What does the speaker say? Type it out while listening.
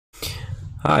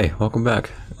Hi, welcome back.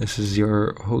 This is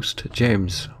your host,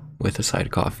 James, with a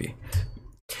side coffee.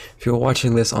 If you're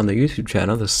watching this on the YouTube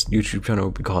channel, this YouTube channel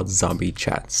will be called Zombie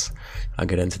Chats. I'll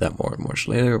get into that more and more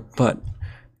later, but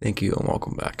thank you and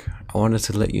welcome back. I wanted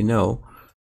to let you know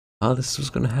how this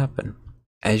was going to happen.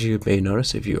 As you may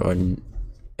notice, if you are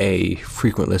a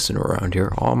frequent listener around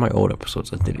here, all my old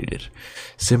episodes are deleted,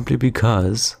 simply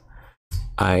because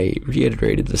I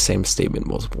reiterated the same statement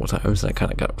multiple times and I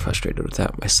kind of got frustrated with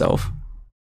that myself.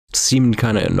 Seemed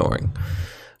kind of annoying.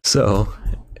 So,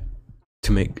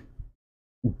 to make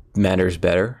matters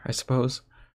better, I suppose,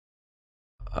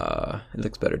 it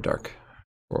looks better dark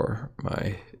for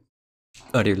my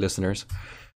audio listeners.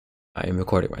 I am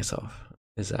recording myself.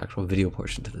 There's an actual video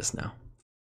portion to this now.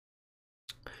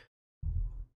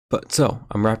 But so,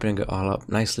 I'm wrapping it all up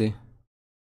nicely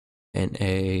in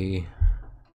a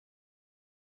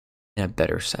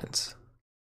better sense.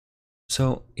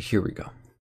 So, here we go.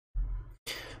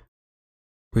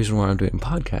 Reason why I'm doing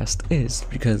podcast is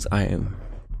because I'm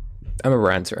a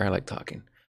ranter. I like talking.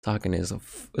 Talking is a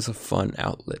fun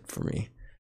outlet for me.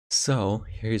 So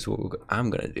here's what I'm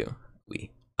gonna do.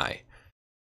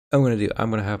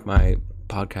 I'm gonna have my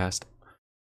podcast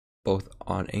both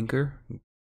on Anchor,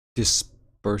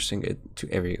 dispersing it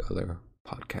to every other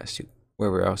podcast,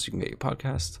 wherever else you can get your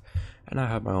podcast, and I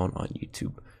have my own on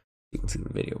YouTube. You can see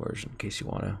the video version in case you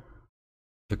wanna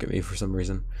look at me for some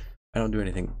reason. I don't do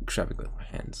anything extravagant with my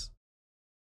hands.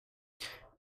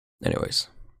 Anyways,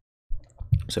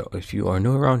 so if you are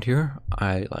new around here,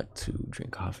 I like to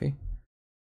drink coffee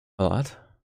a lot.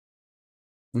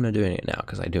 I'm not doing it now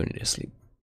because I do need to sleep,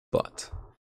 but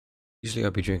usually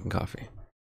I'll be drinking coffee.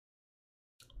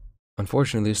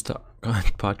 Unfortunately, this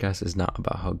podcast is not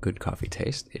about how good coffee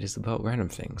tastes. It is about random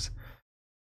things,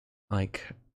 like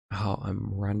how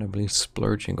I'm randomly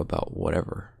splurging about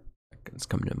whatever is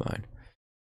coming to mind.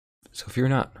 So if you're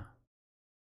not,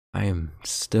 I am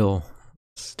still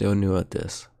new at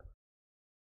this.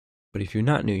 But if you're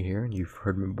not new here and you've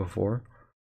heard me before,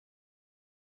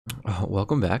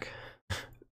 welcome back.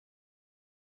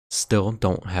 Still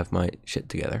don't have my shit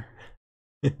together.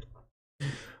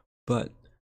 But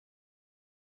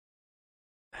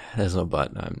there's no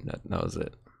but. That was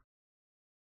it.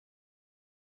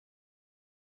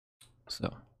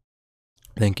 So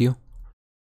thank you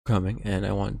for coming, and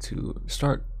I want to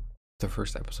start the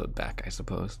first episode back, I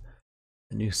suppose.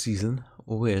 A new season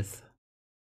with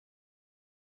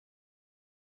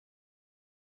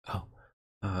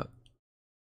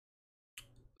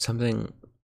something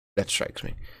that strikes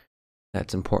me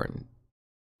that's important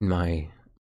in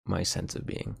my sense of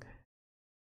being.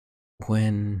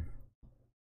 When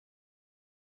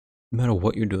no matter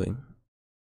what you're doing,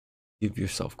 give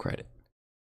yourself credit.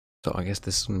 So I guess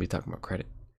this is going to be talking about credit.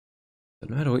 But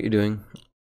no matter what you're doing,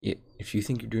 if you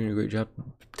think you're doing a great job,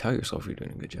 tell yourself you're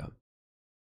doing a good job.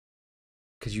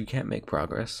 Because you can't make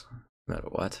progress no matter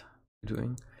what you're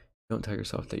doing. Don't tell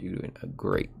yourself that you're doing a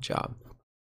great job.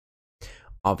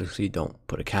 Obviously, don't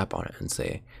put a cap on it and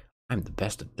say, I'm the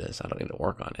best at this, I don't need to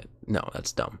work on it. No,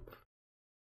 that's dumb.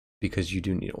 Because you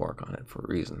do need to work on it for a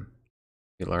reason.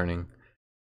 You're learning,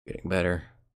 getting better,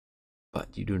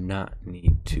 but you do not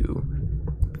need to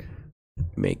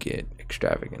make it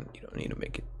extravagant. You don't need to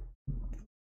make it.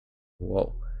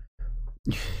 Whoa.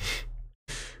 You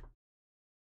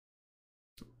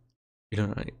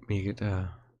don't make it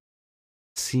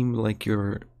seem like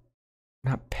you're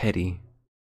not petty,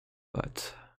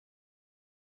 but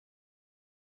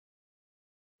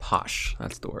posh.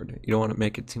 That's the word. You don't want to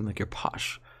make it seem like you're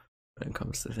posh when it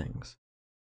comes to things.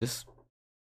 Just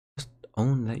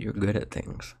own that you're good at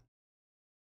things.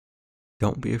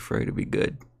 Don't be afraid to be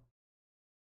good.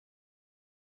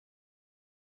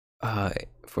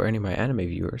 For any of my anime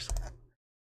viewers,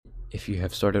 if you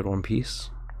have started One Piece,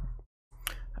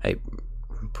 I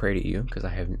pray to you because I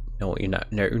have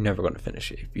you're never going to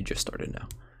finish it if you just started now.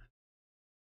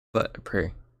 But I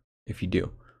pray if you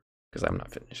do, because I'm not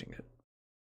finishing it.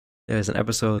 There's an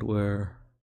episode where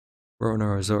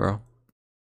Roronoa Zoro,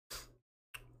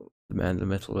 the man, the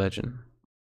myth, legend,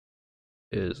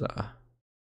 is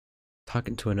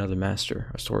talking to another master,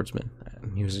 a swordsman,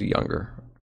 and he was younger.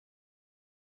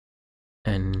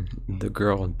 And the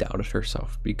girl doubted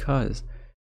herself because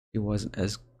she wasn't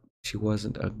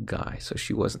a guy, so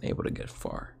she wasn't able to get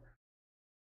far.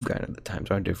 Granted, the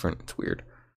times are different, it's weird.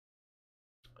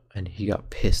 And he got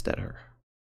pissed at her,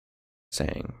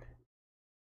 saying,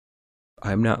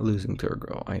 I'm not losing to a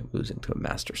girl, I am losing to a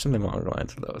master. Something along the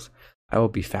lines of those. I will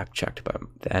be fact checked by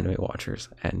the anime watchers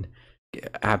and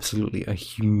absolutely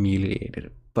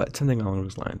humiliated. But something along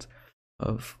those lines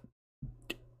of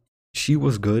she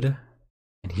was good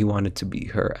And he wanted to be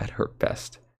her at her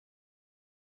best,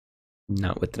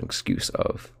 not with an excuse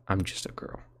of, I'm just a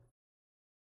girl.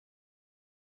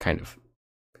 Kind of.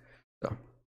 So,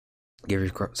 give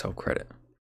yourself credit.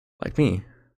 Like me,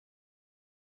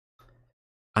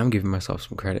 I'm giving myself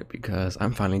some credit because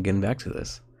I'm finally getting back to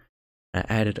this. I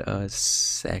added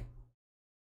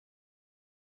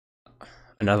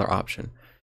another option.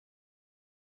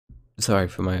 Sorry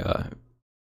for my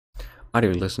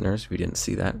audio listeners if you didn't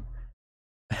see that.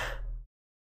 I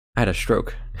had a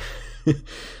stroke.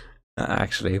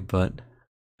 Actually, but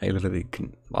I literally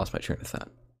lost my train of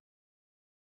thought.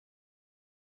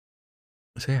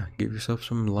 So yeah, give yourself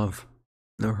some love.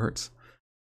 No hurts.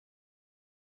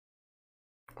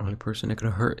 Only person that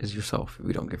can hurt is yourself if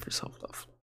you don't give yourself love.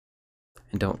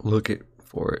 And don't look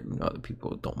for it in other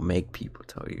people. Don't make people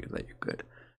tell you that you're good.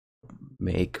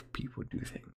 Make people do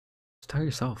things. Just tell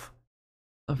yourself.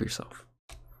 Love yourself.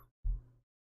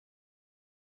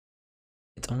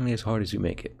 It's only as hard as you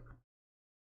make it.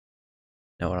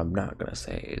 Now, what I'm not gonna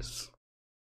say is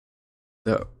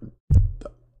the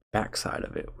backside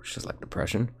of it, which is like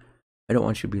depression. I don't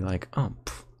want you to be like, oh,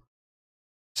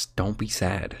 just don't be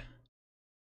sad.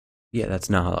 Yeah, that's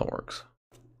not how that works.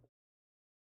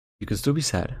 You can still be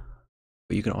sad,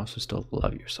 but you can also still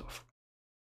love yourself.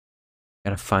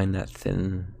 You gotta find that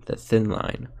thin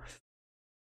line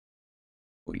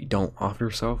where you don't off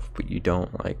yourself, but you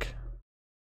don't like.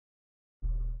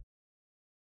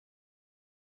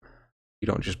 You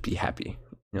don't just be happy,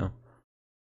 you know?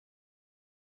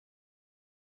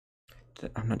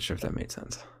 I'm not sure if that made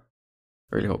sense.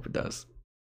 I really hope it does.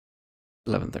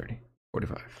 11:30,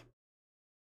 45.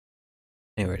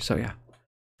 Anyway, so yeah.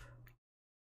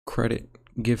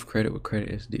 Give credit what credit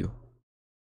is due.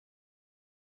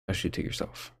 Especially to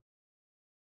yourself.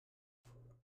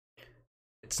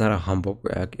 It's not a humble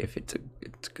brag if it's a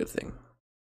good thing.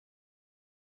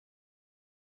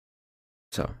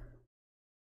 So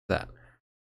that.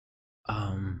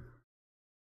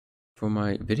 For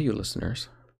my video listeners,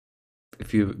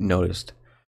 if you've noticed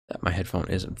that my headphone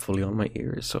isn't fully on my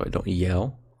ears, so I don't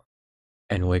yell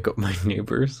and wake up my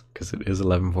neighbors, because it is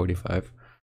 11:45,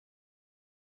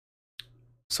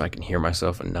 so I can hear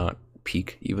myself and not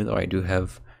peak. Even though I do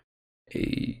have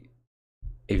a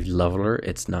leveler,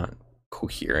 it's not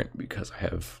coherent because I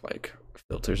have like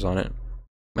filters on it.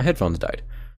 My headphones died,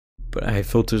 but I have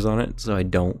filters on it, so I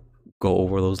don't go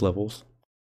over those levels.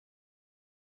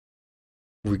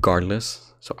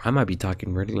 Regardless, so I might be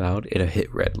talking really loud. It'll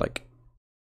hit red, like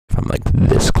if I'm like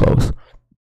this close,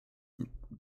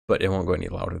 but it won't go any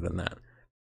louder than that.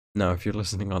 Now, if you're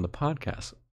listening on the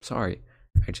podcast, sorry,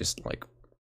 I just like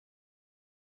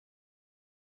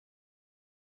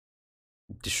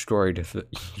destroyed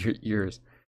your ears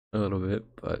a little bit,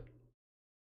 but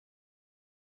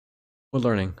we're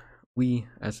learning. We,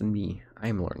 as in me, I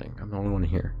am learning. I'm the only one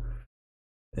here.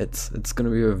 It's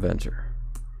gonna be an adventure.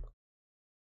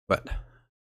 But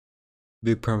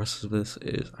big premise of this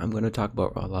is I'm going to talk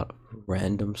about a lot of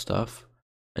random stuff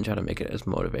and try to make it as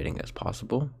motivating as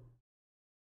possible.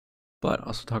 But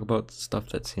also talk about stuff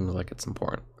that seems like it's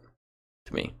important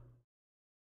to me.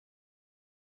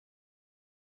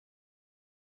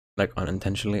 Like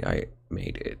unintentionally, I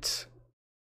made it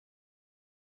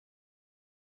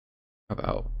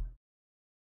about,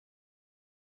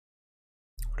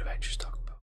 what did I just talk about?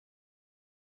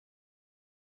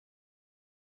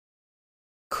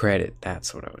 Credit,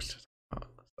 that's what I was just talking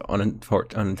about.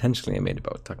 So unintentionally, I made it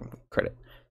about talking about credit.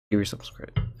 Give yourself some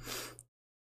credit.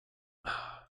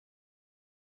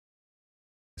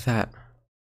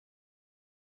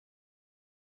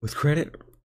 With credit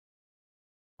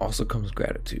also comes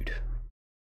gratitude.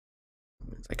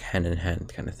 It's like hand in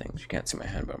hand kind of things. You can't see my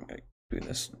hand, but I'm like doing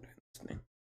this thing.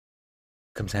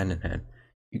 It comes hand in hand.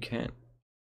 You can't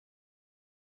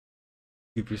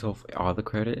give yourself all the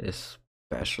credit,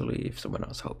 especially if someone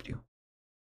else helped you.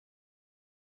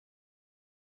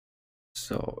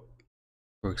 So,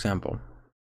 for example,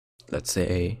 let's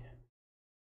say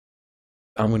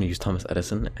I'm going to use Thomas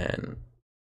Edison and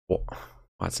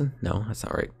Watson. No, that's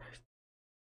not right.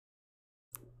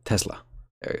 Tesla.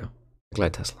 There you go. Nikola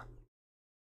Tesla.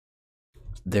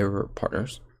 They were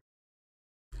partners,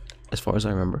 as far as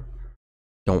I remember.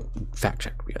 Don't fact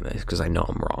check me on this because I know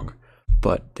I'm wrong,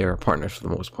 but they were partners for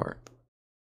the most part.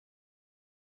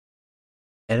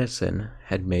 Edison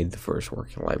had made the first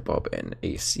working light bulb and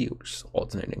AC, which is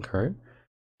alternating current,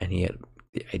 and he had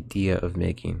the idea of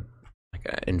making like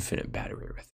an infinite battery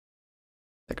with it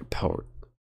that could power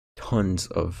tons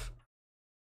of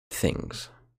things.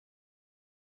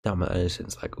 Thomas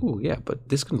Edison's like, oh yeah, but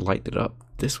this can light it up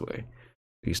this way.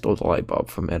 He stole the light bulb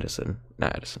from Edison,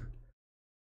 not Edison.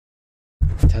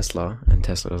 Tesla, and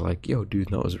Tesla was like, yo, dude,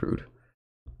 that was rude.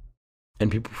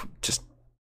 And people just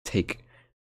take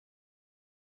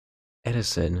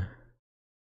Edison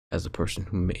as the person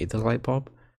who made the light bulb,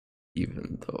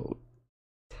 even though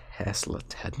Tesla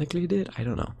technically did. I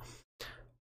don't know.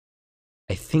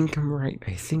 I think I'm right.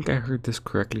 I think I heard this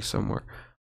correctly somewhere.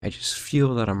 I just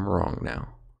feel that I'm wrong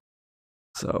now.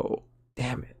 So,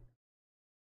 damn it.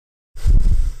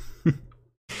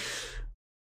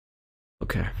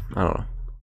 Okay, I don't know.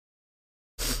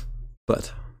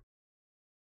 But,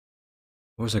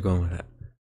 where was I going with that?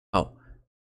 Oh,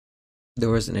 there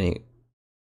wasn't any.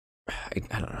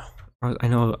 I don't know. I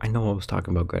know I was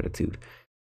talking about gratitude.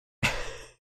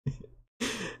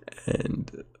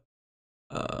 And,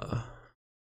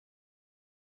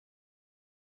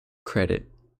 credit.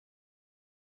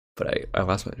 But I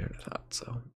lost my train of thought,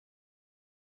 so.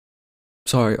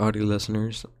 Sorry, audio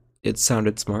listeners. It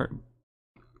sounded smart.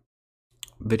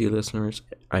 Video listeners,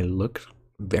 I looked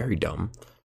very dumb.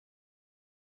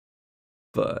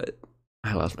 But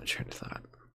I lost my train of thought.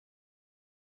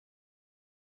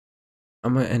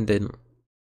 I'm gonna end in.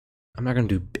 I'm not gonna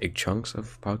do big chunks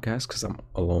of podcasts because I'm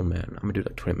a lone man. I'm gonna do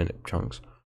like 20-minute chunks,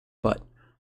 but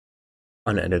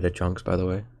unedited chunks, by the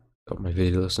way. So my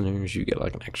video listeners, you get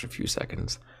like an extra few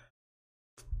seconds,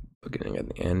 beginning at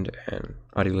the end, and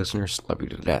audio listeners, love you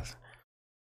to death.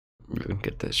 You can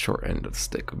get the short end of the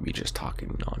stick of me just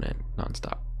talking on end,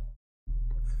 nonstop.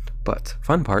 But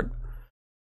fun part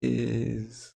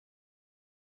is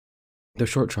the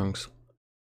short chunks,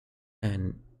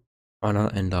 and why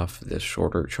not end off this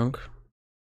shorter chunk?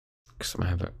 Because I'm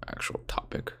gonna have an actual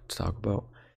topic to talk about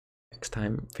next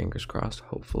time. Fingers crossed,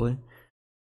 hopefully.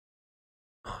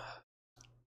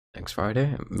 Next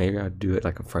Friday, maybe I'll do it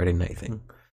like a Friday night thing.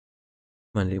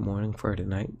 Monday morning, Friday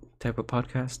night type of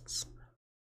podcasts.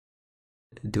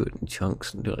 Do it in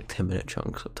chunks, do like 10-minute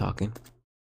chunks of talking.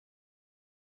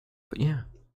 But yeah,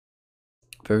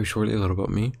 very shortly, a little about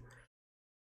me.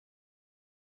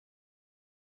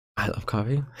 I love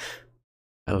coffee.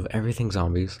 I love everything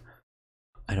zombies.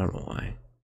 I don't know why.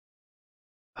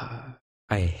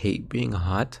 I hate being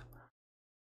hot,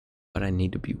 but I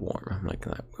need to be warm. I'm like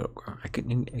that little girl. I could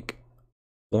like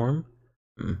warm.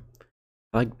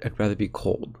 I'd rather be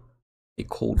cold. Be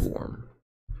cold warm.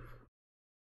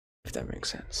 If that makes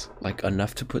sense. Like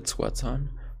enough to put sweats on,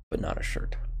 but not a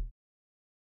shirt.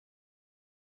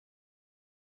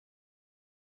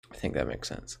 I think that makes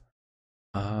sense.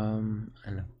 And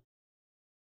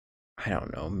I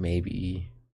don't know,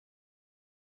 maybe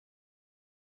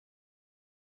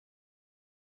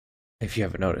if you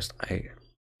haven't noticed, I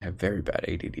have very bad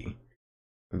ADD.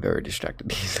 I'm very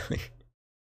distracted easily.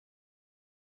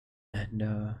 And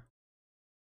I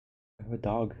have a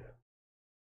dog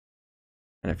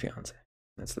and a fiance.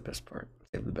 That's the best part.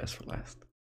 Save the best for last.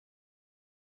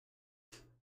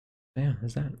 Yeah,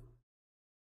 is that?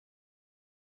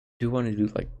 Do want to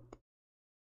do like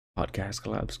podcast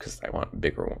collabs because I want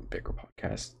bigger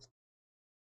podcasts.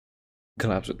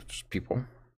 Collabs with people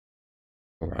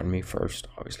around me first.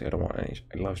 Obviously, I don't want any.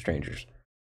 I love strangers.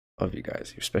 Love you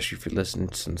guys, especially if you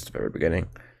listened since the very beginning.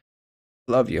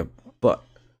 Love you, but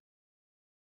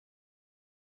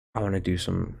I want to do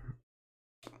some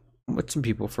with some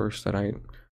people first that I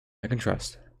can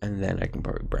trust, and then I can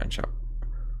probably branch out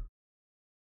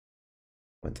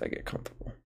once I get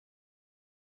comfortable.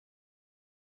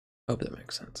 Hope that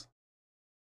makes sense.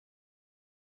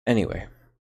 Anyway,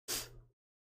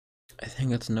 I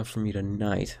think that's enough for me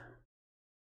tonight.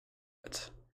 But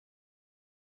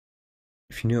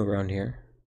if you're new around here,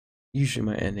 usually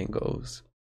my ending goes,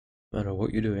 no matter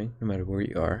what you're doing, no matter where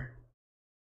you are,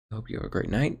 I hope you have a great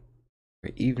night,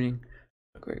 great evening,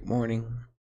 a great morning,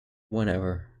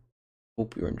 whenever.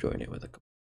 Hope you're enjoying it with a.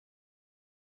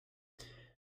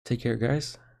 Take care,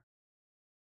 guys,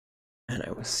 and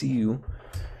I will see you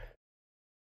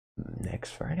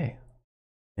next Friday.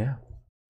 Yeah.